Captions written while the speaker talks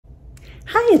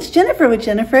Hi, it's Jennifer with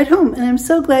Jennifer at Home, and I'm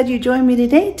so glad you joined me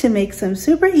today to make some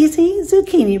super easy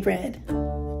zucchini bread.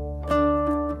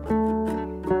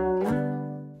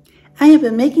 I have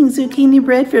been making zucchini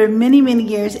bread for many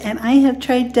years, and I have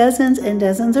tried dozens and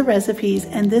dozens of recipes,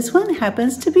 and this one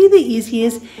happens to be the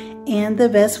easiest and the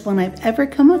best one I've ever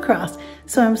come across.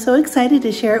 So I'm so excited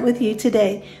to share it with you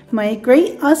today. My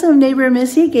great awesome neighbor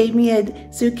Missy gave me a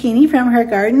zucchini from her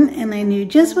garden, and I knew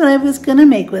just what I was gonna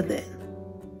make with it.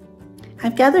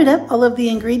 I've gathered up all of the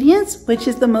ingredients, which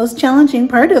is the most challenging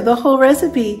part of the whole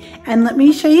recipe, and let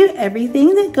me show you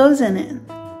everything that goes in it.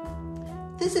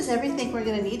 This is everything we're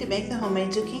going to need to make the homemade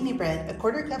zucchini bread. A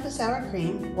 1/4 cup of sour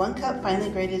cream, 1 cup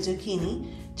finely grated zucchini,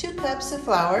 2 cups of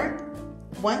flour,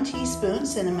 1 teaspoon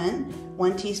cinnamon,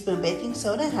 1 teaspoon baking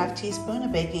soda, 1/2 teaspoon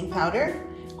of baking powder,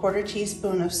 1/4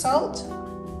 teaspoon of salt,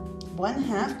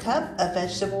 1/2 cup of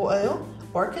vegetable oil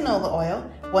or canola oil,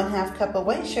 1/2 cup of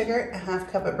white sugar, 1/2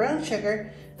 cup of brown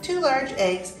sugar, 2 large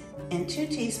eggs, and 2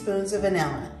 teaspoons of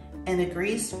vanilla, and a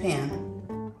greased pan.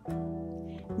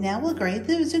 Now we'll grate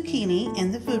the zucchini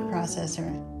in the food processor.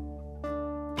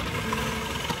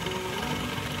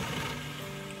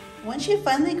 Once you've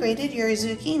finely grated your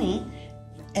zucchini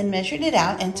and measured it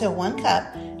out into 1 cup,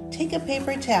 take a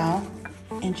paper towel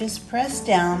and just press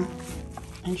down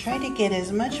and try to get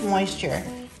as much moisture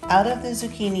out of the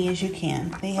zucchini as you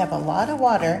can. They have a lot of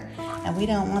water, and we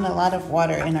don't want a lot of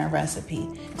water in our recipe.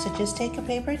 So just take a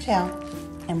paper towel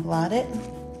and blot it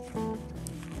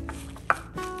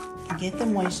and get the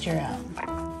moisture out.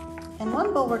 In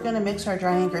one bowl, we're going to mix our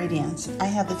dry ingredients. I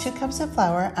have the 2 cups of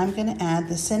flour. I'm going to add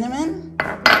the cinnamon,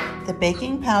 the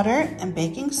baking powder and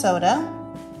baking soda,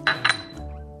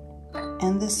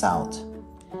 and the salt.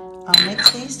 I'll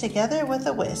mix these together with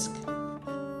a whisk.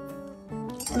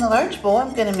 In a large bowl,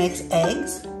 I'm going to mix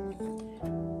eggs,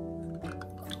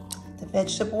 the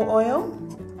vegetable oil,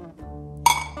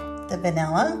 the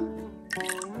vanilla,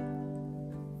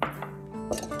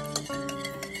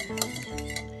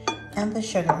 and the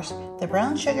sugars, the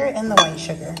brown sugar and the white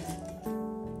sugar.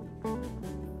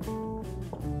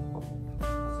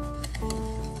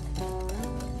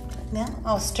 Now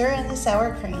I'll stir in the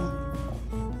sour cream.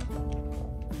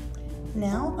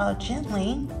 Now I'll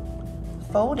gently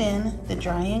fold in the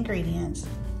dry ingredients.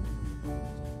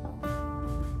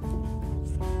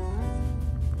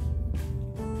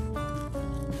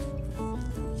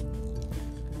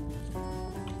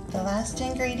 The last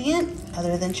ingredient,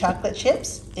 other than chocolate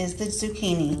chips, is the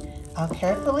zucchini. I'll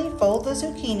carefully fold the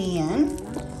zucchini in,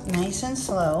 nice and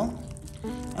slow,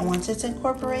 and once it's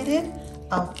incorporated,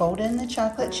 I'll fold in the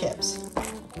chocolate chips.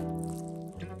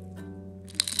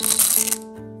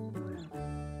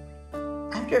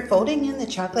 After folding in the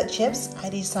chocolate chips, I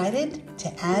decided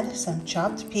to add some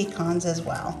chopped pecans as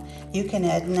well. You can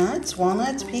add nuts,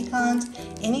 walnuts, pecans,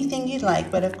 anything you'd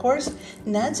like, but of course,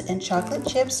 nuts and chocolate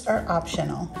chips are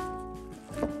optional.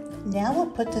 Now we'll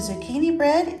put the zucchini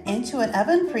bread into an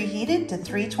oven preheated to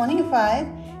 325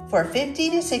 for 50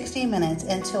 to 60 minutes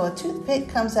until a toothpick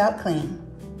comes out clean.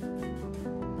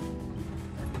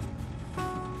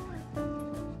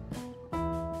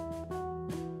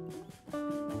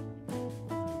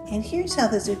 And here's how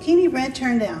the zucchini bread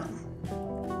turned out.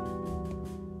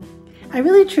 I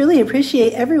really truly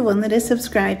appreciate everyone that is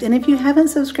subscribed, and if you haven't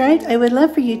subscribed, I would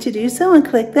love for you to do so and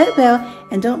click that bell,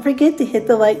 and don't forget to hit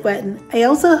the like button. I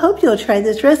also hope you'll try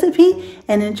this recipe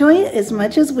and enjoy it as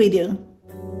much as we do.